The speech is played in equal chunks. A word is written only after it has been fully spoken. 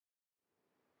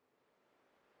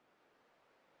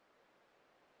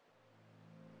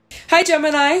Hi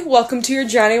Gemini, welcome to your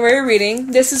January reading.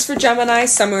 This is for Gemini,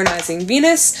 Sun, Moon, Rising,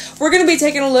 Venus. We're going to be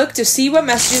taking a look to see what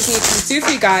messages need to come through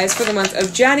for you guys for the month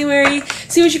of January,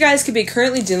 see what you guys could be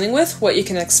currently dealing with, what you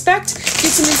can expect,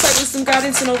 get some insight, wisdom,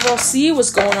 guidance, and overall see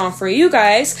what's going on for you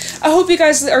guys. I hope you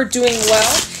guys are doing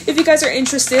well. If you guys are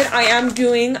interested, I am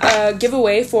doing a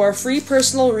giveaway for a free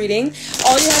personal reading.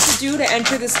 All you have to do to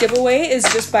enter this giveaway is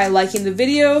just by liking the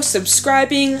video,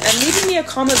 subscribing, and leaving me a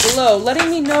comment below,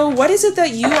 letting me know what is it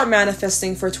that you are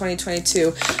manifesting for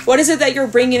 2022. What is it that you're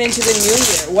bringing into the new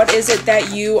year? What is it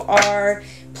that you are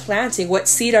planting? What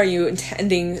seed are you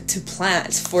intending to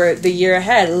plant for the year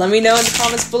ahead? Let me know in the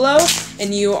comments below,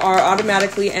 and you are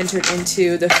automatically entered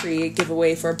into the free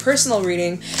giveaway for a personal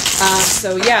reading.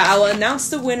 So yeah, I will announce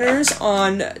the winners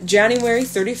on January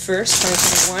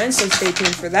 31st, 2021, so stay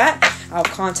tuned for that. I'll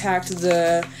contact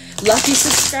the lucky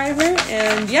subscriber,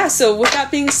 and yeah, so with that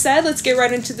being said, let's get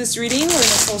right into this reading. We're going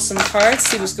to pull some cards,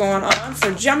 see what's going on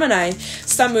for Gemini,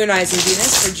 Sun, Moon, Rising,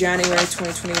 Venus for January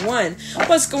 2021.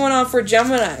 What's going on for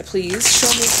Gemini, please? Show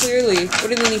me clearly. What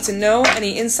do they need to know?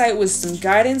 Any insight, wisdom,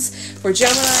 guidance for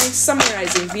Gemini, Sun, Moon,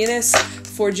 Rising, Venus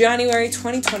for January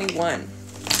 2021.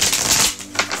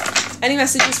 Any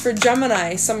messages for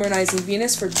Gemini, Sun, Moon, Rising,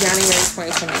 Venus for January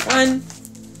 2021?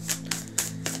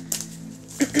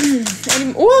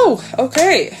 Whoa,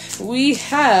 okay. We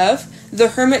have the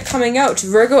Hermit coming out,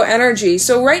 Virgo energy.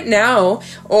 So right now,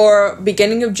 or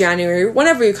beginning of January,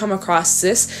 whenever you come across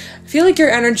this, I feel like your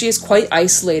energy is quite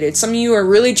isolated. Some of you are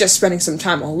really just spending some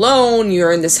time alone.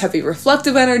 You're in this heavy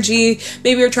reflective energy.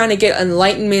 Maybe you're trying to get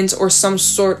enlightenment or some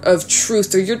sort of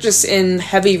truth, or you're just in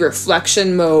heavy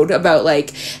reflection mode about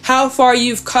like how far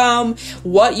you've come,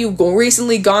 what you've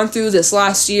recently gone through this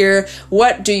last year,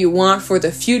 what do you want for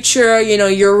the future. You know,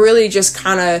 you're really just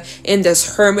kind of in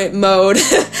this hermit mode.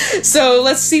 So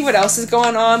let's see what else is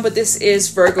going on, but this is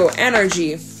Virgo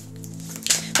energy.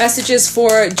 Messages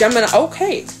for Gemini.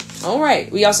 Okay. All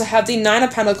right. We also have the Nine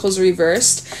of Pentacles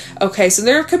reversed. Okay, so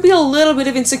there could be a little bit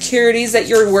of insecurities that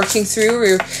you're working through,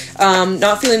 or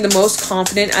not feeling the most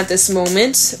confident at this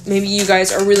moment. Maybe you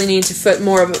guys are really needing to put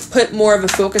more of a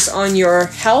focus on your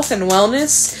health and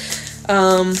wellness.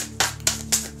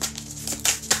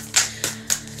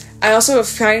 I also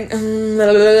find,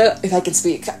 if I can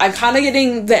speak, I'm kind of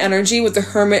getting the energy with the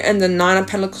Hermit and the Nine of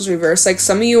Pentacles reversed. Like,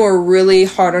 some of you are really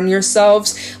hard on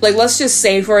yourselves. Like, let's just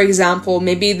say, for example,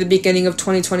 maybe the beginning of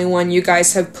 2021, you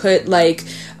guys have put, like,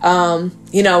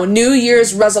 you know, New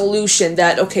Year's resolution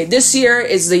that, okay, this year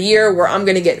is the year where I'm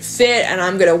going to get fit, and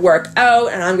I'm going to work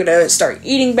out, and I'm going to start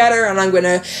eating better, and I'm going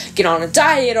to get on a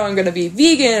diet, or I'm going to be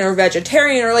vegan or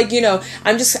vegetarian, or like, you know,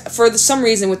 I'm just, for some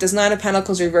reason with this Nine of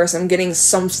Pentacles reverse, I'm getting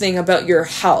something about your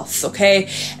health, okay?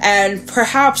 And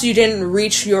perhaps you didn't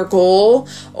reach your goal,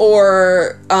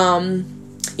 or,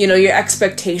 you know, your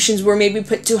expectations were maybe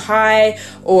put too high,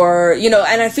 or, you know,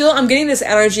 and I feel I'm getting this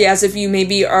energy as if you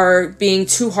maybe are being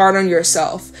too hard on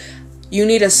yourself. You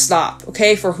need to stop,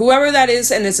 okay? For whoever that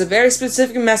is, and it's a very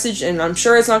specific message, and I'm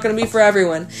sure it's not going to be for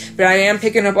everyone, but I am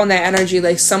picking up on that energy,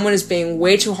 like someone is being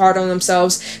way too hard on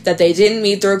themselves, that they didn't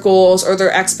meet their goals or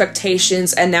their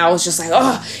expectations, and now it's just like,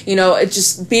 oh, you know, it's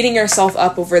just beating yourself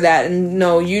up over that, and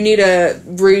no, you need to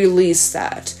release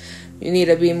that. You need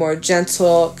to be more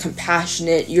gentle,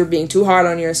 compassionate. You're being too hard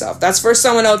on yourself. That's for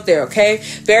someone out there, okay?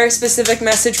 Very specific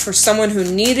message for someone who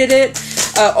needed it.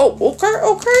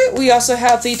 Okay. We also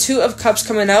have the Two of Cups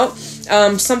coming out.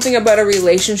 Something about a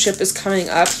relationship is coming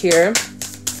up here.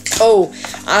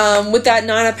 With that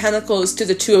Nine of Pentacles to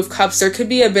the Two of Cups, there could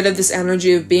be a bit of this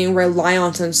energy of being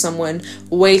reliant on someone,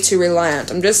 way too reliant.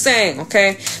 I'm just saying,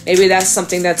 okay? Maybe that's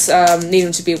something that's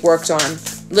needing to be worked on.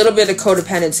 Little bit of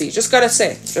codependency. Just gotta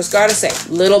say.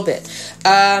 Little bit.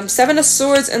 Seven of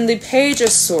Swords and the Page of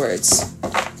Swords.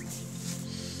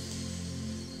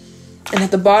 And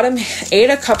at the bottom, Eight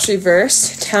of Cups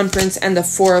reversed, Temperance and the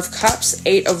Four of Cups,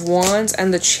 Eight of Wands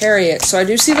and the Chariot. So I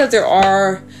do see that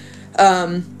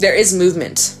there is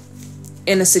movement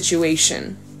in a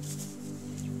situation.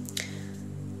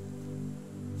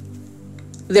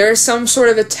 There is some sort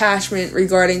of attachment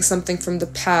regarding something from the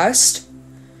past.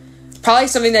 Probably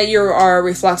something that you are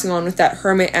reflecting on with that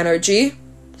Hermit energy.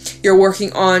 You're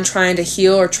working on trying to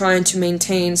heal, or trying to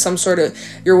maintain some sort of,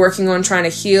 you're working on trying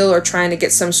to heal or trying to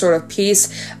get some sort of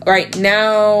peace. Right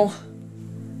now,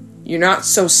 you're not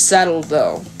so settled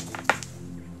though.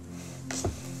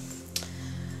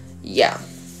 Yeah.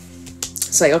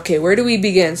 It's like, okay, where do we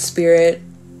begin, Spirit?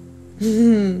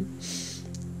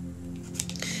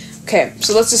 Okay, Okay,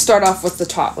 so let's just start off with the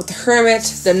top, with the Hermit,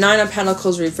 the Nine of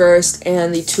Pentacles reversed,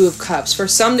 and the Two of Cups. For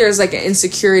some, there's like an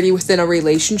insecurity within a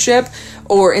relationship,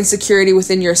 or insecurity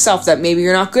within yourself, that maybe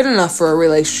you're not good enough for a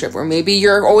relationship, or maybe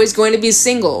you're always going to be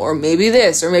single, or maybe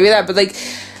this, or maybe that. But like,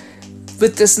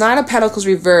 with this Nine of Pentacles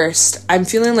reversed, I'm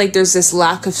feeling like there's this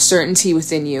lack of certainty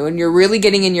within you, and you're really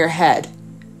getting in your head,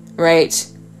 right?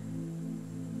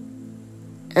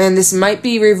 And this might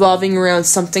be revolving around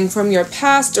something from your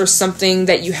past, or something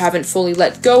that you haven't fully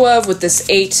let go of. With this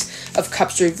Eight of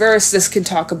Cups reversed, this can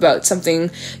talk about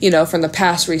something, you know, from the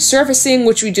past resurfacing,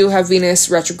 which we do have Venus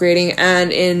retrograding,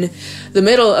 and in the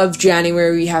middle of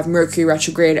January we have Mercury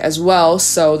retrograde as well,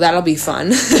 so that'll be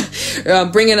fun.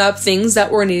 Bringing up things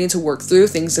that we're needing to work through,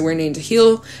 things that we're needing to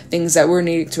heal, things that we're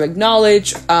needing to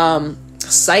acknowledge,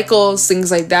 cycles, things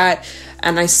like that.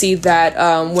 And I see that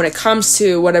when it comes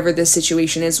to whatever this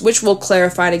situation is, which we'll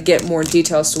clarify to get more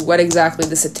details to what exactly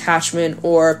this attachment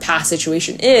or past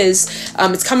situation is,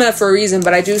 it's coming up for a reason,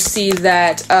 but I do see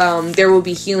that there will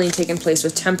be healing taking place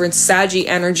with Temperance, Saggy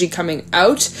energy coming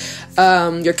out,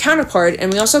 your counterpart.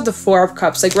 And we also have the Four of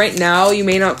Cups. Like right now, you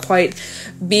may not quite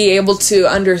be able to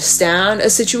understand a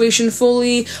situation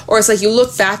fully, or it's like you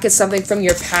look back at something from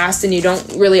your past and you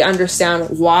don't really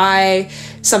understand why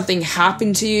something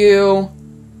happened to you,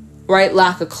 right?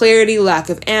 Lack of clarity, lack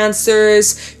of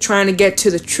answers, trying to get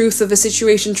to the truth of a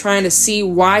situation, trying to see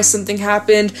why something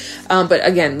happened, but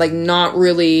again, like not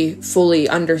really fully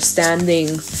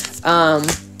understanding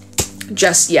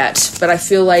just yet. But I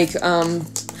feel like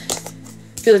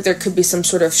there could be some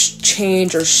sort of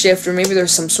change or shift, or maybe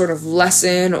there's some sort of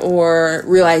lesson or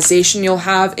realization you'll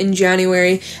have in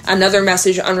January. Another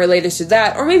message unrelated to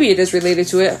that, or maybe it is related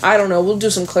to it, I don't know, we'll do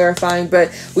some clarifying.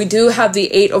 But we do have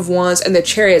the Eight of Wands and the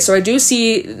Chariot, so I do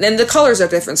see, and the colors are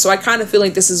different, so I kind of feel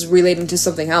like this is relating to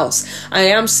something else. I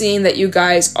am seeing that you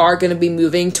guys are going to be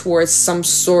moving towards some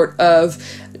sort of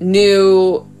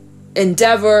new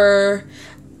endeavor.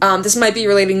 This might be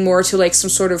relating more to like some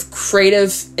sort of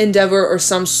creative endeavor, or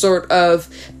some sort of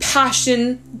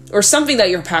passion, or something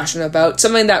that you're passionate about,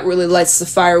 something that really lights the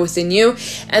fire within you.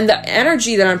 And the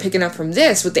energy that I'm picking up from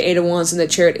this with the Eight of Wands and the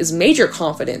Chariot is major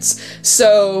confidence.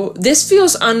 So this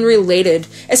feels unrelated,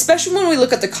 especially when we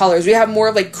look at the colors. We have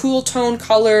more like cool tone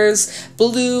colors,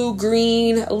 blue,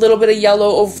 green, a little bit of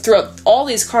yellow throughout all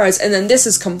these cards, and then this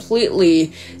is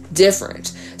completely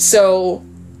different. So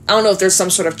I don't know if there's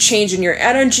some sort of change in your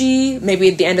energy. Maybe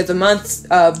at the end of the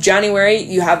month of January,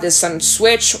 you have this sudden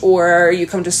switch, or you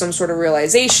come to some sort of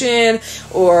realization,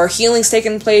 or healing's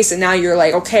taking place, and now you're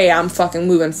like, okay, I'm fucking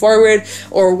moving forward,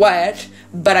 or what.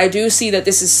 But I do see that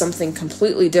this is something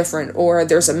completely different, or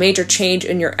there's a major change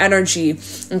in your energy,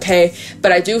 okay?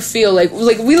 But I do feel like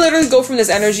we literally go from this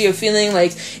energy of feeling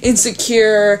like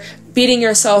insecure, beating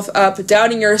yourself up,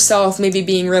 doubting yourself, maybe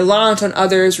being reliant on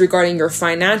others regarding your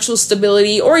financial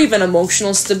stability, or even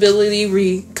emotional stability,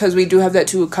 because we do have that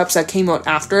Two of Cups that came out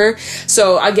after.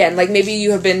 So again, like maybe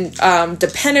you have been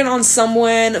dependent on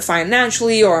someone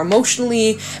financially or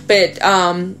emotionally, but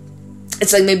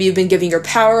it's like maybe you've been giving your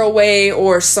power away,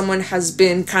 or someone has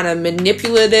been kind of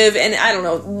manipulative, and I don't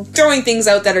know, throwing things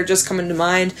out that are just coming to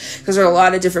mind, because there are a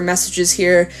lot of different messages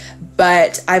here.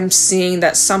 But I'm seeing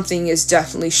that something is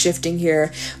definitely shifting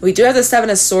here. We do have the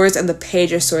Seven of Swords and the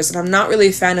Page of Swords, and I'm not really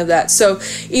a fan of that. So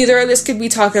either this could be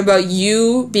talking about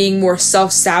you being more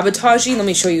self-sabotaging. Let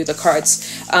me show you the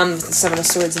cards. The Seven of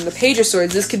Swords and the Page of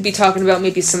Swords. This could be talking about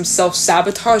maybe some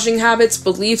self-sabotaging habits,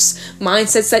 beliefs,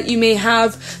 mindsets that you may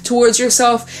have towards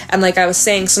yourself. And like I was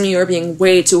saying, some of you are being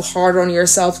way too hard on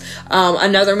yourself.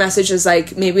 Another message is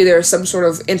like maybe there's some sort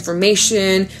of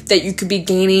information that you could be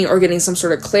gaining, or getting some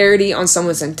sort of clarity on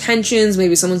someone's intentions.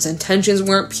 Maybe someone's intentions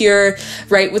weren't pure,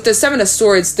 right? With the Seven of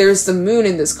Swords, there's the Moon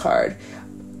in this card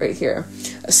right here.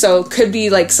 So it could be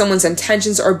like someone's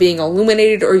intentions are being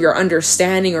illuminated, or you're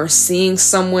understanding or seeing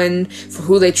someone for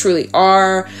who they truly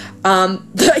are.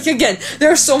 Like again,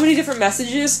 there are so many different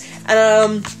messages,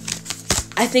 and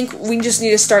I think we just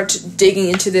need to start digging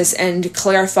into this and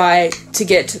clarify to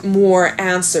get more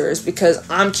answers, because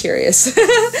I'm curious.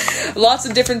 Lots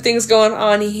of different things going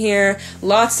on here.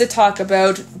 Lots to talk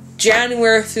about.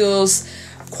 January feels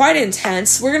quite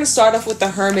intense. We're going to start off with the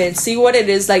Hermit and see what it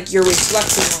is like you're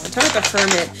reflecting on. Talk about the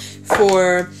Hermit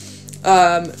for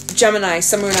Gemini,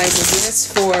 Sun, Moon, Rising,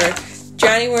 Venus for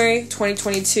January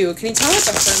 2022. Can you tell me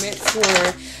about the Hermit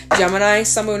for Gemini,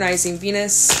 Sun, Moon, Rising,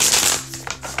 Venus?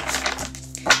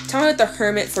 Tell me about the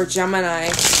Hermit for Gemini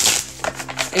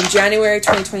in January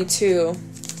 2022.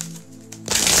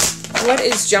 What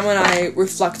is Gemini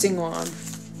reflecting on?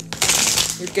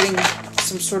 You're getting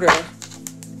some sort of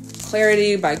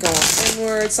clarity by going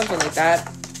inward, something like that.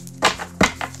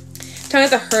 Talking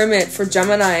about the Hermit for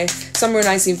Gemini, Sun, Moon,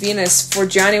 Rising, Venus for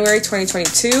January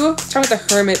 2022. Talking about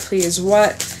the Hermit, please.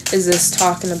 What is this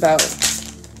talking about?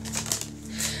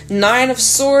 9 of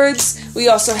Swords. We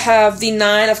also have the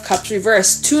 9 of Cups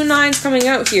reversed. 2 9s coming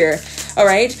out here. All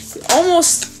right.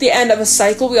 Almost the end of a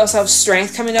cycle. We also have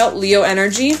Strength coming out. Leo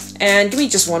energy. And give me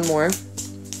just one more.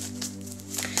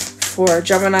 For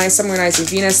Gemini, Sun, Moon, Rising,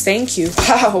 Venus. Thank you.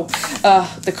 Wow.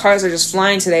 The cards are just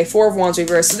flying today. 4 of Wands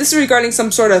reversed. So this is regarding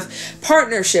some sort of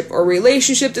partnership or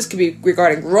relationship. This could be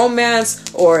regarding romance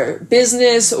or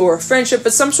business or friendship,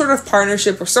 but some sort of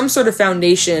partnership or some sort of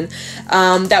foundation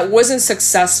that wasn't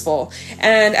successful.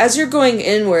 And as you're going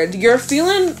inward, you're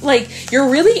feeling like you're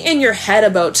really in your head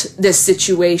about this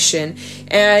situation.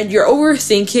 And you're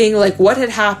overthinking, like, what had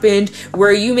happened,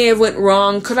 where you may have went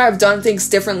wrong, could I have done things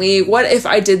differently, what if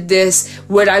I did this,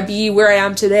 would I be where I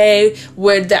am today,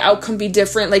 would the outcome be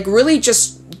different, like, really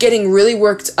just getting really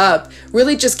worked up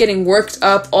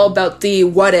all about the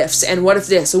what ifs, and what if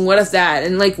this, and what if that,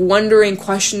 and, like, wondering,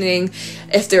 questioning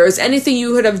if there was anything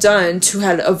you could have done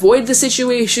to avoid the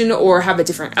situation, or have a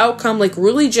different outcome, like,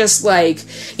 really just, like,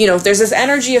 you know, there's this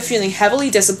energy of feeling heavily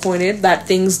disappointed that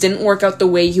things didn't work out the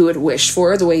way you had wished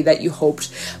for, the way that you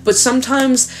hoped, but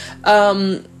sometimes,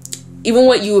 even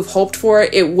what you have hoped for,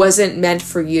 it wasn't meant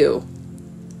for you.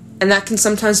 And that can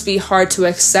sometimes be hard to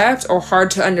accept or hard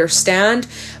to understand,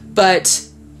 but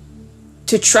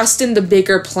to trust in the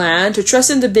bigger plan, to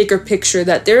trust in the bigger picture,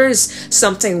 that there is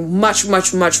something much,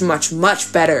 much, much, much,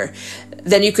 much better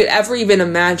than you could ever even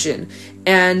imagine.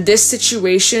 And this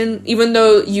situation, even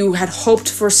though you had hoped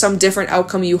for some different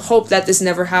outcome, you hoped that this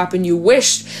never happened, you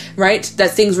wished, right,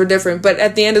 that things were different. But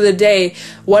at the end of the day,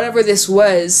 whatever this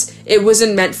was, it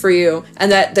wasn't meant for you.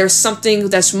 And that there's something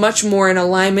that's much more in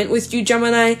alignment with you,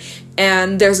 Gemini.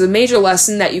 And there's a major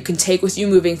lesson that you can take with you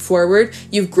moving forward.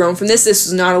 You've grown from this. This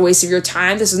is not a waste of your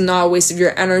time. This is not a waste of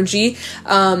your energy.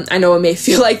 I know it may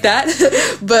feel like that,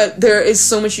 but there is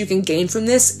so much you can gain from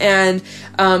this. And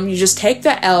you just take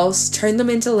the L's, turn them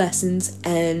into lessons,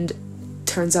 and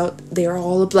turns out they are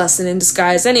all a blessing in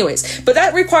disguise anyways. But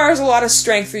that requires a lot of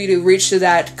strength for you to reach to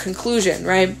that conclusion,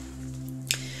 right?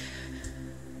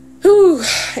 Whew.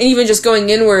 And even just going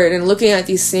inward and looking at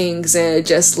these things, and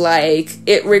just like,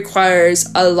 it requires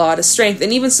a lot of strength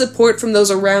and even support from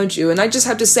those around you. And I just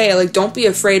have to say, like, don't be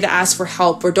afraid to ask for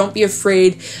help, or don't be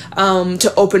afraid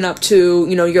to open up to,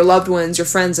 you know, your loved ones, your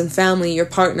friends and family, your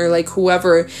partner, like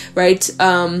whoever, right?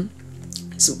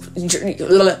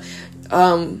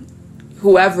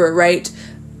 Whoever, right?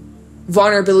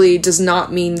 Vulnerability does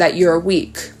not mean that you're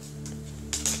weak.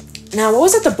 Now, what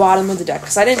was at the bottom of the deck?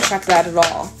 Because I didn't check that at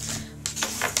all.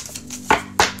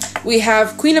 We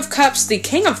have Queen of Cups, the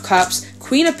King of Cups,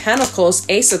 Queen of Pentacles,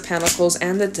 Ace of Pentacles,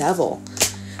 and the Devil.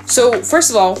 So, first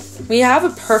of all, we have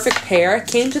a perfect pair.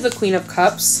 Came to the Queen of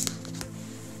Cups.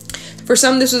 For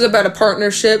some, this was about a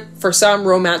partnership. For some,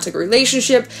 romantic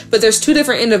relationship. But there's 2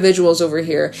 different individuals over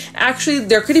here. Actually,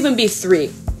 there could even be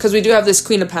 3. Because we do have this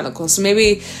Queen of Pentacles. So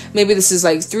maybe this is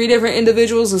like 3 different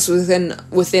individuals. This is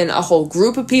within a whole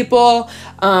group of people.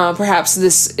 Perhaps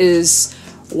this is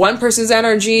one person's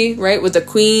energy, right, with the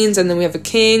queens, and then we have a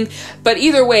king. But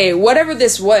either way, whatever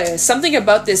this was, something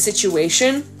about this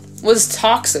situation was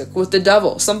toxic with the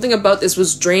Devil. Something about this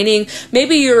was draining.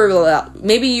 Maybe you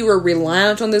were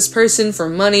reliant on this person for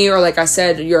money, or like I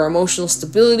said, your emotional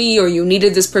stability, or you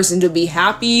needed this person to be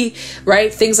happy,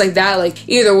 right? Things like that. Like,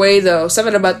 either way though,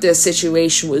 something about this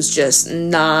situation was just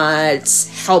not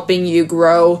helping you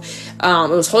grow. It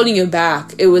was holding you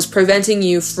back. It was preventing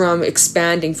you from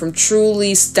expanding, from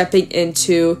truly stepping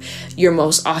into your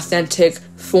most authentic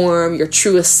form, your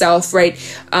truest self, right?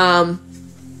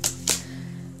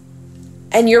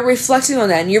 And you're reflecting on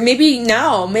that. And you're maybe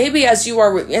as you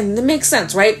are, and it makes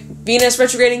sense, right? Venus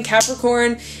retrograding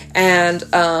Capricorn and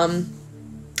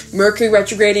Mercury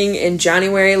retrograding in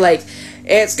January, like,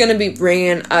 it's going to be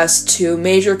bringing us to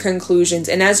major conclusions.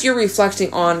 And as you're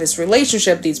reflecting on this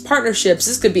relationship, these partnerships,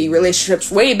 this could be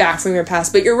relationships way back from your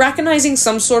past, but you're recognizing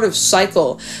some sort of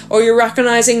cycle, or you're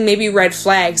recognizing maybe red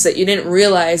flags that you didn't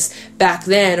realize back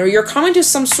then, or you're coming to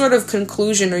some sort of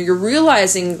conclusion, or you're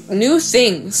realizing new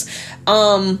things.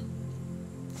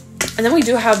 And then we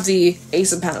do have the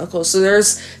Ace of Pentacles. So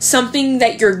there's something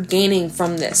that you're gaining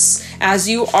from this as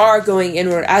you are going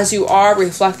inward, as you are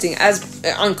reflecting, as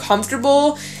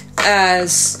uncomfortable,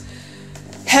 as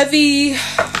heavy,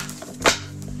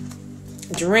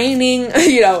 draining,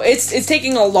 you know, it's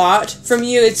taking a lot from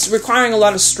you. It's requiring a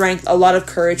lot of strength, a lot of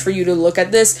courage for you to look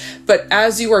at this. But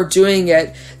as you are doing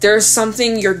it, there's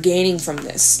something you're gaining from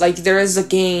this. Like, there is a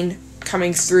gain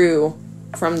coming through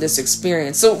from this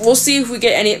experience. So we'll see if we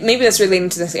get any, maybe that's relating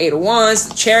to the Eight of Wands,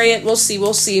 the Chariot. We'll see.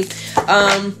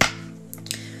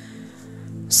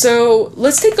 So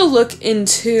let's take a look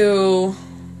into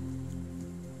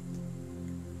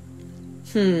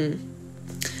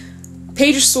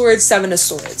Page of Swords, Seven of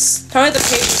Swords. Tell me the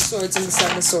Page of Swords and the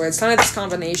Seven of Swords. Tell me this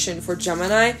combination for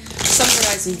Gemini, Sun,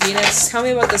 Rising, Venus. Tell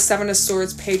me about the Seven of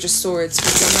Swords, Page of Swords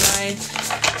for Gemini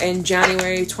in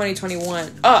January 2021.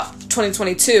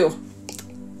 2022.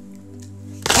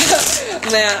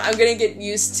 Man, I'm gonna get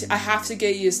used to, I have to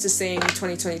get used to saying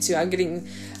 2022.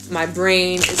 My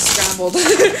brain is scrambled.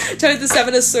 Tell me the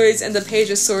Seven of Swords and the Page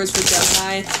of Swords for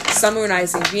Gemini, Sun,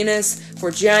 Rising, Venus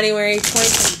for January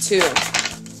 2022.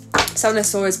 Seven of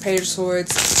Swords, Page of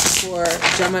Swords for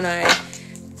Gemini,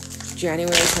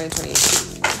 January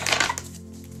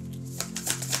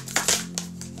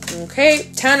 2022. Okay,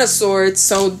 Ten of Swords.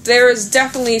 So there is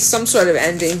definitely some sort of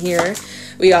ending here.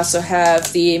 We also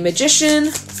have the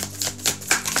Magician.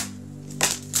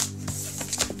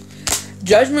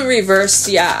 Judgment reversed,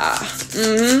 yeah.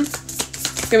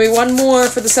 Give me one more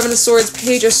for the Seven of Swords,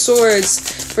 Page of Swords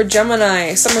for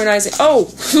Gemini, Sun, Rising.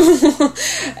 Oh,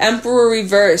 Emperor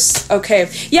reversed. Okay,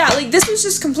 yeah, like this was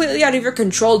just completely out of your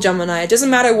control, Gemini. It doesn't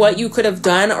matter what you could have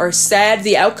done or said,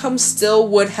 the outcome still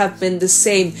would have been the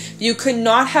same. You could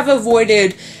not have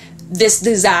avoided this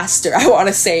disaster, I want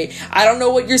to say. I don't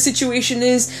know what your situation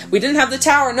is. We didn't have the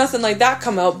Tower, nothing like that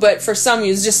come out, but for some,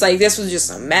 it's just like, this was just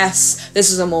a mess. This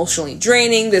was emotionally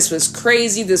draining. This was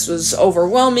crazy. This was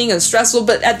overwhelming and stressful,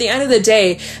 but at the end of the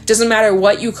day, it doesn't matter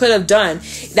what you could have done.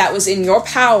 That was in your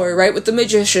power, right? With the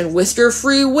Magician, with your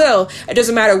free will. It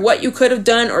doesn't matter what you could have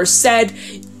done or said.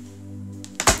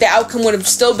 The outcome would have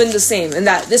still been the same, and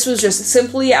that this was just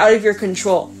simply out of your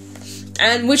control.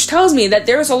 And which tells me that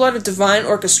there's a lot of divine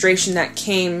orchestration that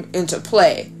came into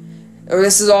play. Or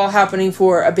this is all happening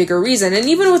for a bigger reason. And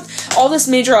even with all this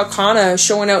major arcana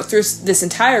showing out through this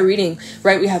entire reading,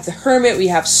 right? We have the Hermit, we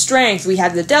have Strength, we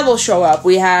had the Devil show up,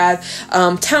 we have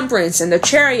Temperance and the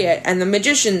Chariot and the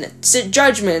Magician,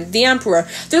 Judgment, the Emperor.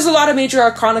 There's a lot of major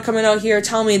arcana coming out here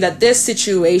telling me that this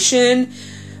situation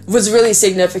was really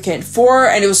significant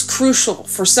and it was crucial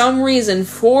for some reason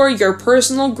for your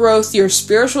personal growth, your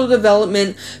spiritual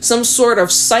development, some sort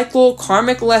of cycle,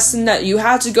 karmic lesson that you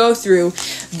had to go through,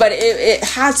 but it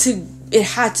had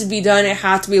to be done, it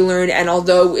had to be learned. And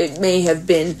although it may have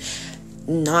been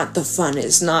not the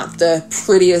funnest, not the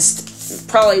prettiest,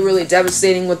 probably really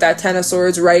devastating with that Ten of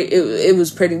Swords, right? It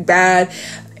was pretty bad.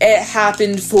 It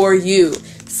happened for you,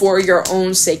 for your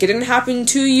own sake. It didn't happen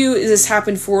to you. This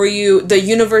happened for you. The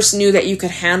universe knew that you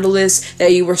could handle this,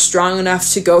 that you were strong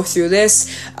enough to go through this.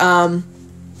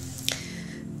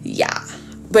 Yeah.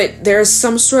 But there's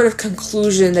some sort of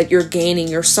conclusion that you're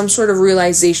gaining, or some sort of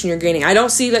realization you're gaining. I don't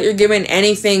see that you're giving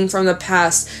anything from the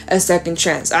past a second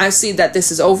chance. I see that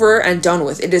this is over and done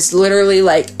with. It is literally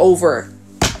like over.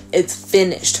 It's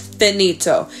finished.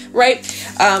 Finito. Right?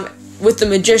 With the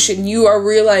Magician, you are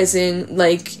realizing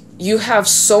like you have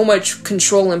so much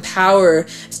control and power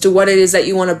as to what it is that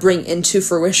you want to bring into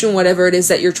fruition, whatever it is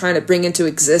that you're trying to bring into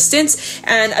existence.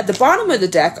 And at the bottom of the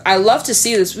deck, I love to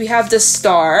see this. We have the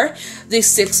Star, the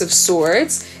Six of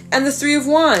Swords, and the Three of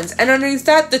Wands. And underneath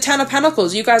that, the Ten of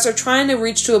Pentacles. You guys are trying to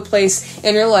reach to a place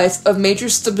in your life of major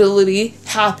stability,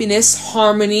 happiness,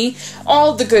 harmony,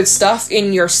 all the good stuff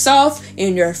in yourself,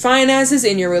 in your finances,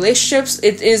 in your relationships.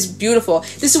 It is beautiful.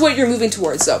 This is what you're moving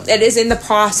towards, though. It is in the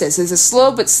process. It's a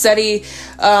slow but steady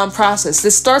process.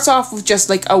 This starts off with just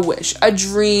like a wish, a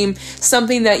dream,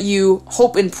 something that you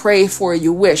hope and pray for,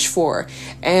 you wish for.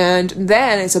 And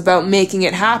then it's about making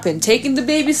it happen, taking the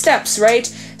baby steps, right?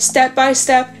 Step by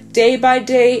step, day by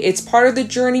day. It's part of the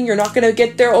journey. You're not going to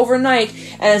get there overnight,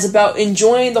 and it's about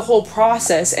enjoying the whole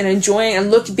process and enjoying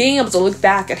and being able to look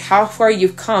back at how far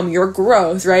you've come, your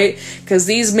growth, right? Because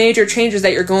these major changes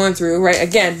that you're going through, right?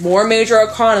 Again, more major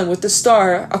arcana with the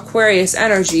Star, Aquarius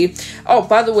energy. Oh,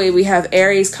 by the way, we have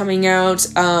Aries coming out,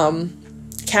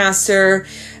 Cancer.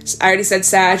 I already said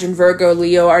Sag and Virgo,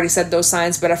 Leo. I already said those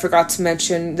signs, but I forgot to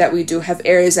mention that we do have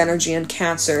Aries energy and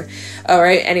Cancer. All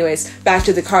right. Anyways, back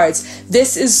to the cards.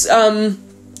 This is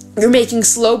you're making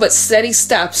slow but steady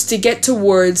steps to get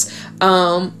towards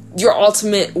your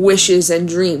ultimate wishes and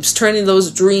dreams, turning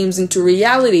those dreams into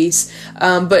realities.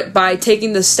 But by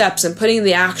taking the steps and putting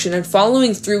the action and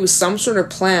following through with some sort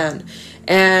of plan.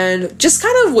 And just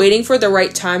kind of waiting for the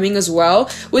right timing as well.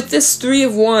 With this Three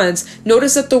of Wands,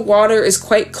 notice that the water is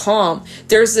quite calm.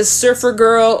 There's this surfer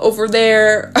girl over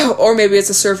there, or maybe it's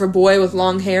a surfer boy with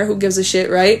long hair, who gives a shit,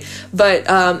 right? But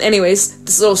anyways,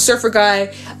 this little surfer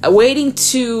guy waiting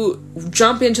to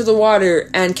jump into the water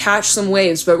and catch some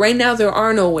waves, but right now there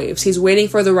are no waves. He's waiting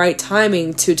for the right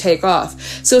timing to take off.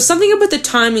 So something about the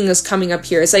timing is coming up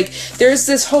here. It's like there's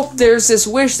this hope, there's this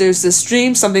wish, there's this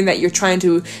dream, something that you're trying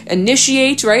to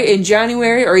initiate, right, in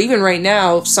January, or even right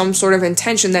now, some sort of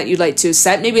intention that you'd like to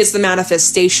set. Maybe it's the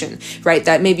manifestation, right,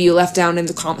 that maybe you left down in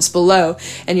the comments below,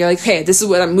 and you're like, hey, this is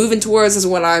what I'm moving towards, this is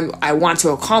what I want to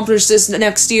accomplish this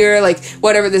next year, like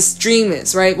whatever this dream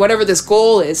is, right, whatever this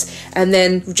goal is, and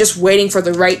then just waiting for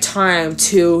the right time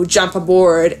to jump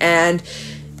aboard and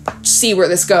see where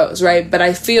this goes, right? But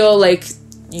I feel like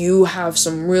you have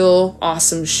some real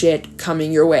awesome shit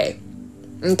coming your way.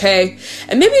 Okay?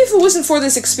 And maybe if it wasn't for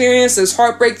this experience, this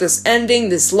heartbreak, this ending,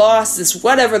 this loss, this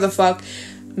whatever the fuck,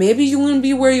 maybe you wouldn't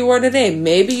be where you are today.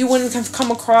 Maybe you wouldn't have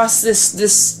come across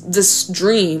this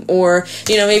dream, or,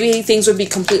 you know, maybe things would be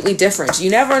completely different. You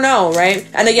never know, right?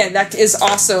 And again, that is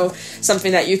also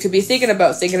something that you could be thinking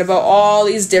about all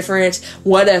these different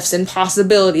what ifs and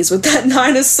possibilities with that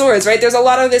Nine of Swords, right? There's a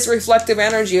lot of this reflective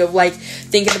energy of like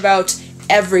thinking about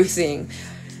everything.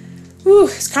 Ooh,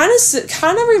 it's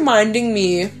kind of reminding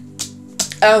me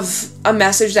of a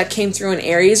message that came through an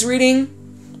Aries reading,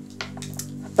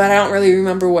 but I don't really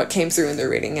remember what came through in the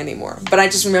reading anymore. But I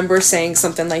just remember saying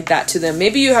something like that to them.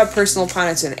 Maybe you have personal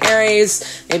planets in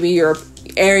Aries. Maybe you're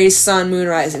Aries, Sun, Moon,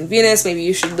 Rising, Venus. Maybe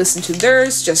you should listen to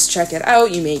theirs. Just check it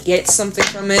out. You may get something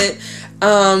from it.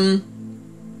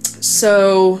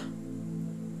 So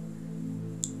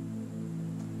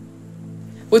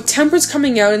with Temperance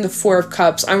coming out in the Four of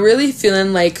Cups, I'm really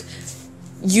feeling like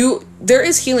there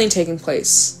is healing taking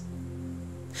place.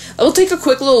 I will take a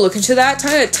quick little look into that.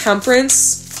 Time of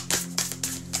Temperance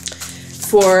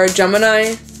for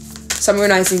Gemini, Sun, Moon,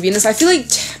 Rising, Venus. I feel like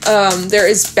there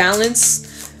is balance.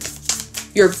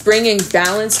 You're bringing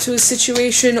balance to a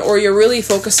situation, or you're really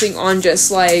focusing on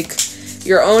just like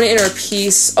your own inner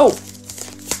peace. Oh,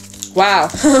 wow.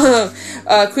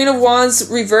 Queen of Wands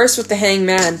reversed with the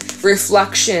Hangman.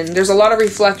 Reflection. There's a lot of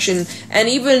reflection, and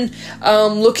even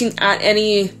looking at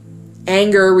any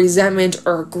anger, resentment,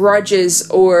 or grudges,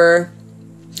 or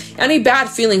any bad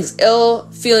feelings, ill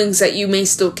feelings that you may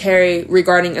still carry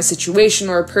regarding a situation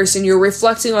or a person. You're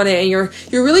reflecting on it, and you're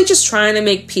really just trying to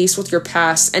make peace with your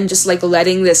past and just like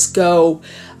letting this go.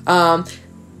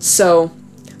 So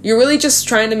you're really just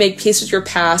trying to make peace with your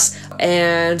past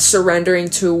and surrendering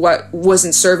to what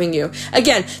wasn't serving you.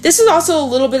 Again, this is also a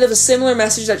little bit of a similar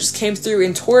message that just came through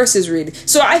in Taurus's read.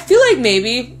 So I feel like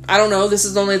maybe, I don't know, this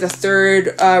is only the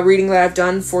third reading that I've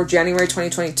done for January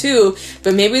 2022,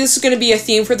 but maybe this is going to be a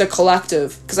theme for the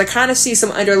collective, because I kind of see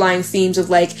some underlying themes of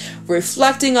like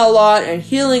reflecting a lot and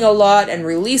healing a lot and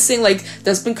releasing. Like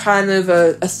that's been kind of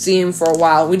a theme for a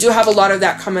while. We do have a lot of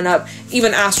that coming up,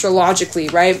 even astrologically,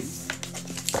 right?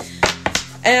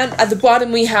 And at the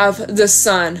bottom we have the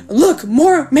Sun. Look,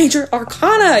 more major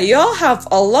arcana. Y'all have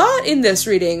a lot in this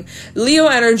reading. Leo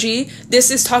energy.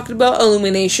 This is talking about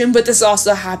illumination, but this is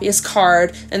also the happiest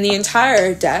card in the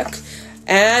entire deck.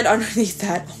 And underneath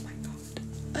that, oh my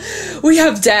god, we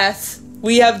have death.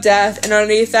 We have death. And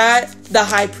underneath that, the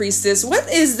High Priestess. What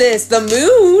is this? The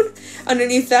Moon?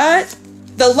 Underneath that,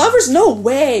 the Lovers. No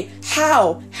way.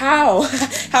 How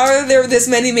are there this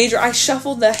many major? I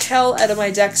shuffled the hell out of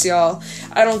my decks, y'all.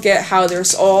 I don't get how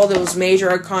there's all those major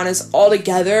arcanas all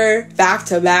together, back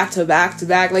to back to back to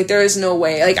back. Like, there is no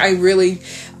way. Like, I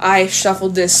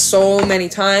shuffled this so many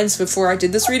times before I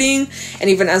did this reading, and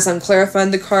even as I'm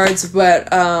clarifying the cards, but,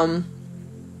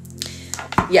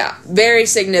 yeah, very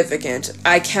significant.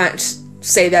 I can't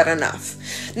say that enough.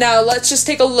 Now, let's just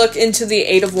take a look into the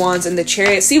Eight of Wands and the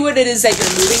Chariot. See what it is that you're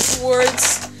moving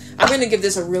towards. I'm going to give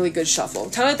this a really good shuffle.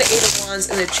 Tell me the Eight of Wands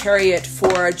and the Chariot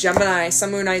for Gemini, Sun,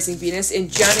 Moon, Rising, Venus in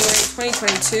January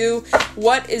 2022.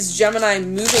 What is Gemini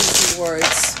moving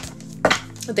towards?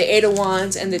 The Eight of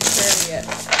Wands and the Chariot.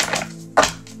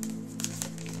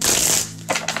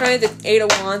 Tell me the Eight of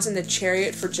Wands and the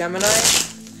Chariot for Gemini.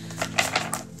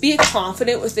 Be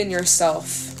confident within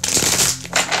yourself.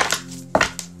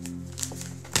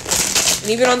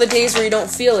 And even on the days where you don't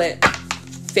feel it,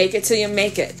 fake it till you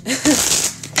make it.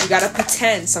 You gotta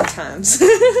pretend sometimes.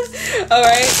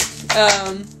 Alright.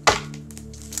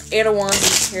 Eight of Wands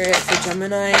and Chariot for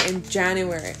Gemini in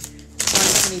January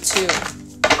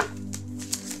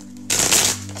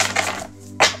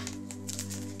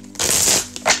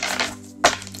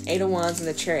 2022. Eight of Wands and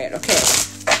the Chariot. Okay.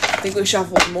 I think we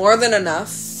shuffled more than enough.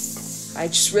 I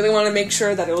just really want to make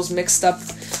sure that it was mixed up.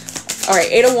 Alright,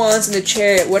 Eight of Wands and the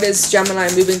Chariot. What is Gemini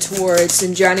moving towards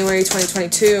in January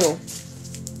 2022?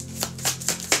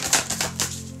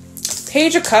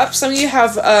 Page of Cups. Some of you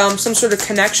have some sort of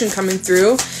connection coming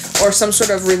through, or some sort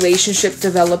of relationship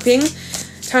developing.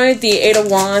 Counted the Eight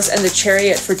of Wands and the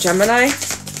Chariot for Gemini.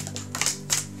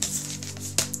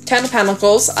 10 of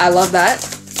Pentacles. I love that.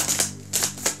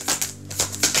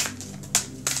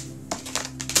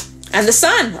 And the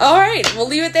Sun. All right, we'll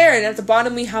leave it there. And at the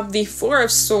bottom, we have the Four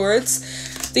of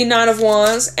Swords, the Nine of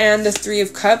Wands, and the Three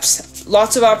of Cups.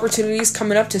 Lots of opportunities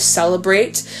coming up to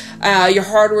celebrate. Your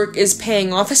hard work is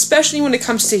paying off, especially when it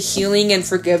comes to healing and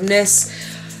forgiveness.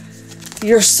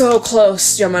 You're so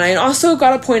close, Gemini. And also,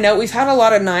 gotta point out, we've had a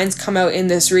lot of nines come out in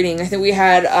this reading. I think we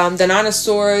had the Nine of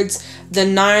Swords, the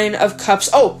Nine of Cups,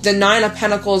 the Nine of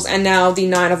Pentacles, and now the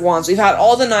Nine of Wands. We've had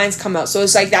all the nines come out. So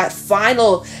it's like that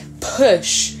final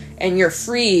push, and you're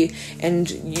free, and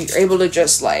you're able to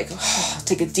just like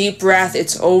take a deep breath.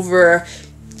 It's over.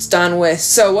 It's done with.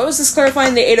 So what was this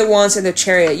clarifying? The Eight of Wands and the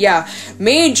Chariot. Yeah,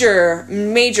 major,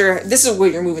 this is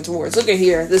what you're moving towards. Look at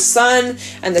here, the Sun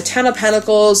and the Ten of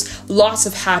Pentacles. Lots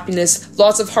of happiness,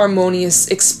 lots of harmonious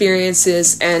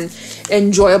experiences and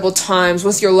enjoyable times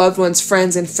with your loved ones,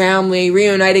 friends, and family,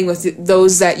 reuniting with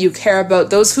those that you care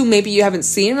about, those who maybe you haven't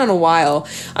seen in a while.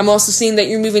 I'm also seeing that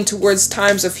you're moving towards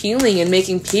times of healing and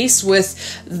making peace with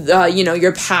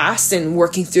your past, and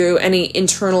working through any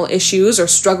internal issues or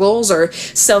struggles or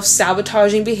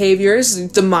self-sabotaging behaviors,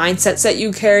 the mindsets that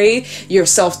you carry, your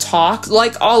self-talk,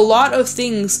 like a lot of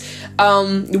things,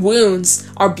 wounds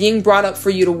are being brought up for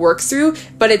you to work through,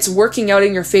 but it's working out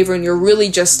in your favor, and you're really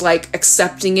just like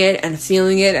accepting it and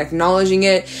feeling it, acknowledging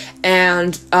it,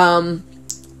 and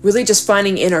really just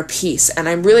finding inner peace. And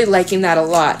I'm really liking that a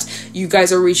lot. You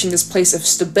guys are reaching this place of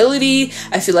stability.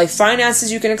 I feel like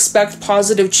finances, you can expect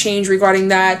positive change regarding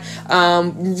that.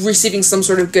 Receiving some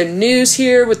sort of good news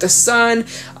here with the Sun.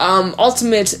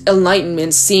 Ultimate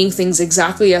enlightenment, seeing things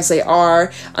exactly as they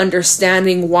are,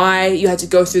 understanding why you had to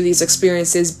go through these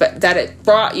experiences, but that it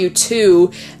brought you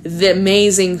to the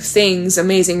amazing things,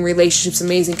 amazing relationships,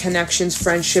 amazing connections,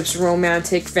 friendships,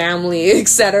 romantic, family,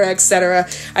 etc., etc.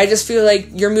 I just feel like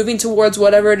you're moving towards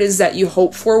whatever it is that you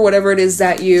hope for, whatever it is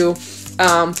that you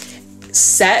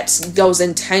set, those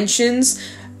intentions.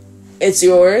 It's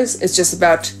yours. It's just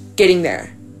about getting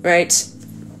there, right?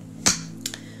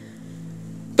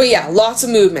 But yeah, lots of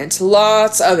movement,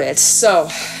 lots of it. So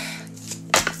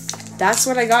that's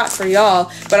what I got for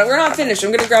y'all. But we're not finished.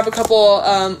 I'm going to grab a couple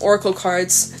oracle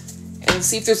cards and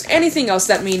see if there's anything else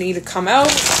that may need to come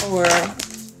out or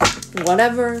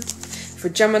whatever. For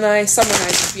Gemini, Sun, Moon,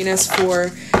 Rising, Venus for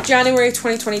January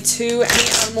 2022. Any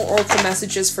animal oracle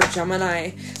messages for Gemini,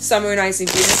 Sun, Moon, Rising,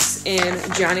 Venus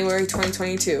in January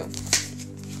 2022.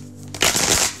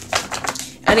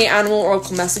 Any animal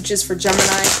oracle messages for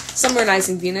Gemini, Sun, Moon,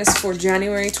 Rising, Venus for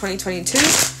January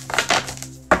 2022.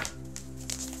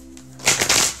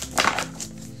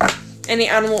 Any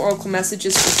animal oracle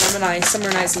messages for Gemini, Sun,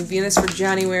 Moon, Rising, Venus for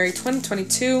January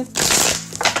 2022.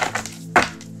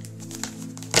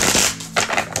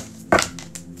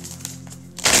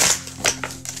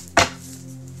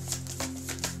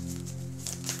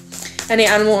 Any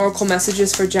animal oracle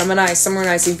messages for Gemini, Sun, Moon,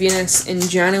 Rising, Venus in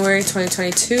January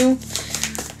 2022.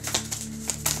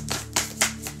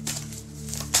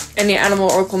 Any animal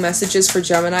oracle messages for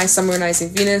Gemini, Sun, Moon, Rising,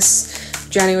 Venus,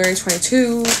 January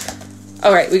 22.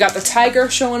 Alright, we got the Tiger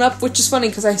showing up, which is funny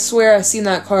because I swear I seen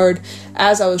that card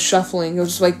as I was shuffling. It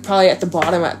was like probably at the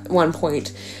bottom at one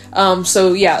point.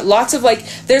 So yeah, lots of like,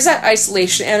 there's that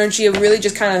isolation energy of really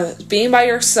just kind of being by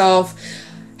yourself,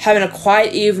 having a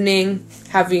quiet evening,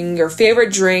 having your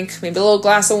favorite drink, maybe a little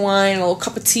glass of wine, a little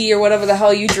cup of tea, or whatever the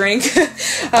hell you drink.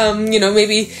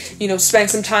 Maybe, spend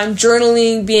some time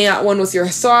journaling, being at one with your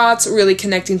thoughts, really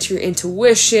connecting to your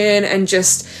intuition, and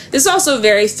just, this is also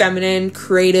very feminine,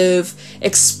 creative,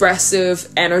 expressive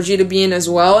energy to be in as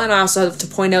well. And I also have to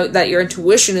point out that your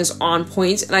intuition is on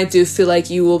point, and I do feel like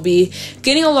you will be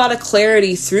getting a lot of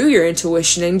clarity through your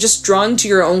intuition and just drawing to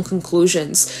your own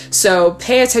conclusions. So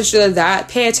pay attention to that,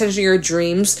 pay attention to your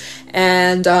dreams,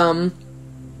 and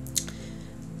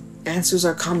answers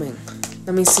are coming.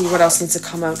 Let me see what else needs to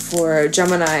come out for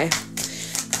Gemini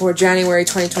for January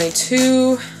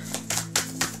 2022.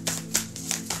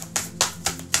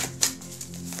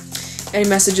 Any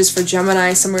messages for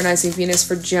Gemini, Sun, Moon, Rising, Venus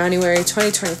for January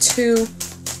 2022?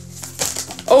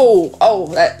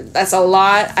 That's a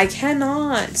lot. I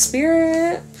cannot.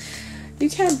 Spirit, you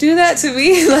can't do that to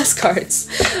me. Less cards.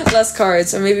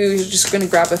 Or maybe we're just going to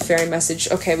grab a fairy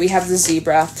message. Okay, we have the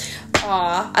zebra.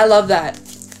 Aw, I love that.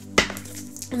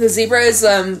 The zebra is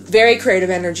very creative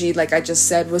energy, like I just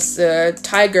said, with the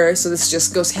tiger, so this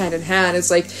just goes hand in hand. It's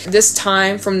like this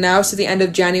time from now to the end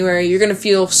of January, you're going to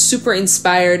feel super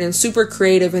inspired and super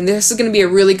creative, and this is going to be a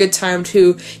really good time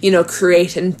to, you know,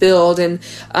 create and build and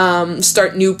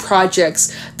start new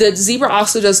projects. The zebra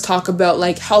also does talk about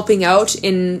like helping out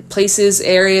in places,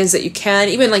 areas that you can,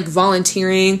 even like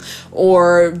volunteering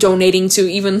or donating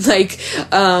to even like,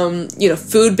 you know,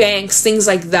 food banks, things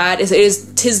like that.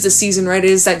 Tis the season, right? It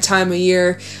is that time of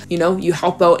year, you know, you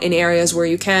help out in areas where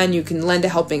you can lend a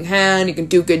helping hand, you can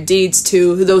do good deeds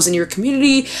to those in your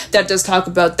community. That does talk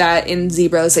about that in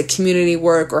zebras, like community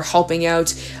work or helping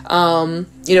out,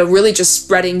 you know, really just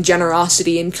spreading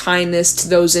generosity and kindness to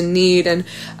those in need. And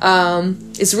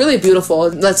it's really beautiful.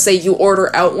 Let's say you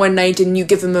order out one night and you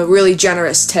give them a really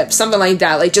generous tip, something like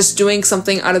that, like just doing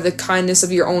something out of the kindness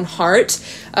of your own heart.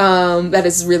 That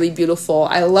is really beautiful.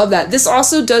 I love that. This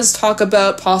also does talk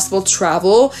about possible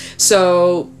travel,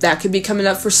 so that could be coming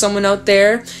up for someone out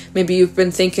there. Maybe you've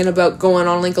been thinking about going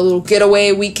on like a little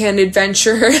getaway weekend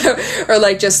adventure or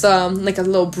like just like a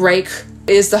little break.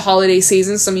 It is the holiday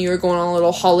season. Some of you are going on a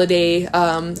little holiday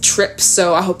trip,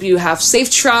 so I hope you have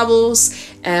safe travels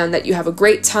and that you have a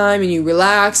great time and you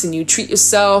relax and you treat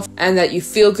yourself and that you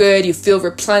feel good, you feel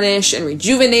replenished and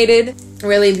rejuvenated.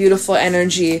 Really beautiful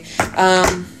energy.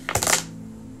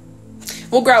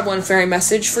 We'll grab one fairy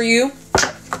message for you.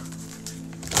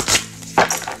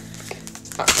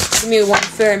 Give me one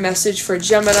fairy message for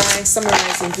Gemini, Sun, Moon,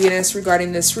 Rising, Venus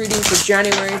regarding this reading for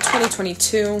January 2022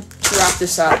 to wrap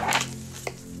this up.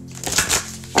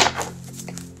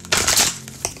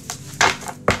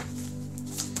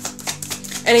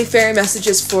 Any fairy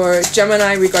messages for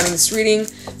Gemini regarding this reading?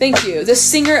 Thank you. The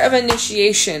Singer of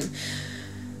Initiation.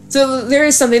 So there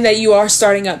is something that you are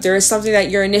starting up. There is something that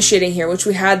you're initiating here, which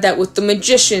we had that with the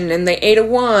Magician and the Eight of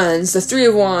Wands, the Three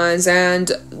of Wands, and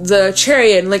the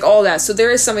Chariot, and like all that. So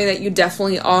there is something that you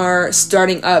definitely are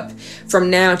starting up from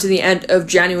now to the end of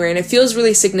January, and it feels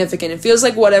really significant. It feels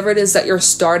like whatever it is that you're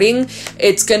starting,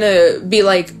 it's gonna be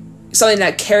like something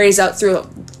that carries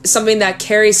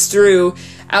through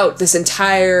out this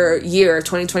entire year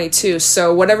 2022.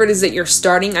 So whatever it is that you're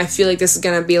starting, I feel like this is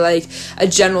going to be like a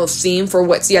general theme for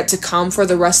what's yet to come for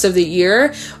the rest of the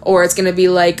year, or it's going to be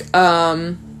like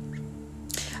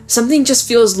something just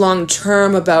feels long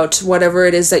term about whatever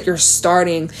it is that you're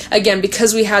starting. Again,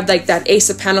 because we had like that Ace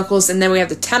of Pentacles and then we have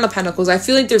the Ten of Pentacles, I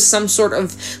feel like there's some sort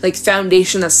of like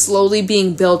foundation that's slowly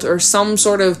being built, or some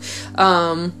sort of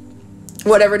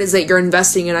whatever it is that you're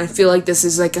investing in. I feel like this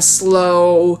is like a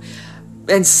slow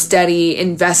and steady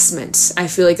investment. I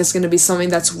feel like it's going to be something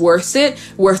that's worth it,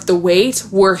 worth the wait,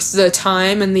 worth the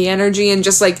time and the energy, and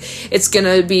just like it's going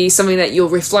to be something that you'll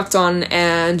reflect on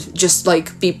and just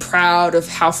like be proud of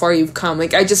how far you've come.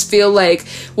 Like I just feel like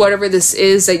whatever this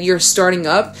is that you're starting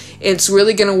up, it's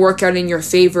really going to work out in your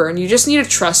favor, and you just need to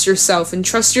trust yourself and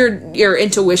trust your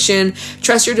intuition,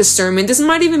 trust your discernment. This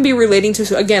might even be relating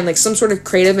to, again, like some sort of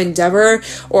creative endeavor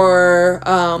or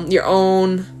your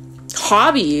own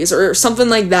hobbies or something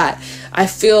like that. I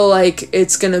feel like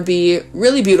it's gonna be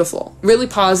really beautiful, really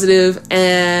positive,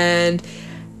 and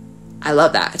I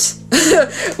love that.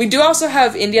 We do also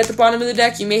have Andi at the bottom of the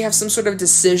deck. You may have some sort of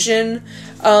decision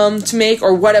to make,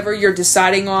 or whatever you're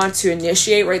deciding on to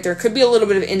initiate, right? There could be a little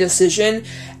bit of indecision.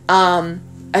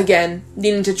 Again,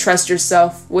 needing to trust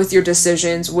yourself with your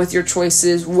decisions, with your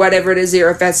choices, whatever it is that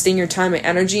you're investing your time and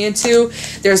energy into.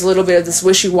 There's a little bit of this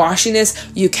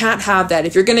wishy-washiness. You can't have that.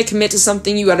 If you're going to commit to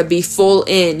something, you got to be full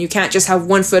in. You can't just have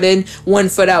 1 foot in, 1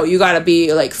 foot out. You got to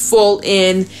be like full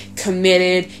in,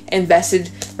 committed, invested,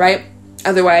 right?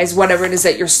 Otherwise, whatever it is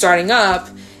that you're starting up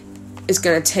is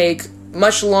going to take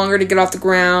much longer to get off the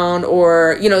ground,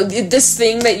 or, you know, this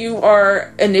thing that you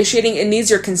are initiating, it needs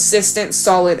your consistent,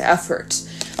 solid effort.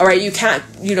 All right, you can't,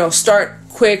 you know, start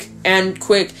quick.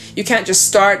 You can't just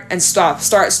start and stop,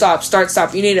 start,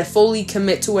 stop. You need to fully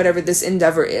commit to whatever this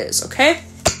endeavor is, okay?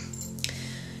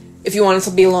 If you want it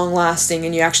to be long lasting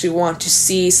and you actually want to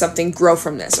see something grow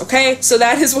from this, okay? So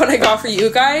that is what I got for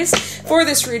you guys for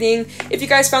this reading. If you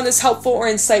guys found this helpful or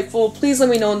insightful, please let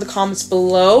me know in the comments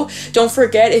below. Don't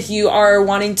forget, if you are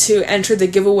wanting to enter the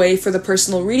giveaway for the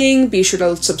personal reading, be sure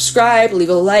to subscribe, leave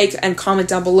a like, and comment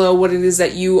down below what it is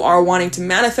that you are wanting to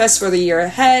manifest for the year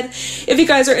ahead. If you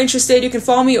guys are interested, you can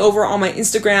follow me over on my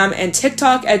Instagram and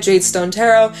TikTok at Jadestone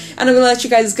Tarot, and I'm going to let you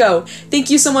guys go.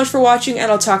 Thank you so much for watching,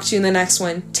 and I'll talk to you in the next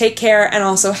one. Take care, and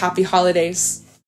also happy holidays.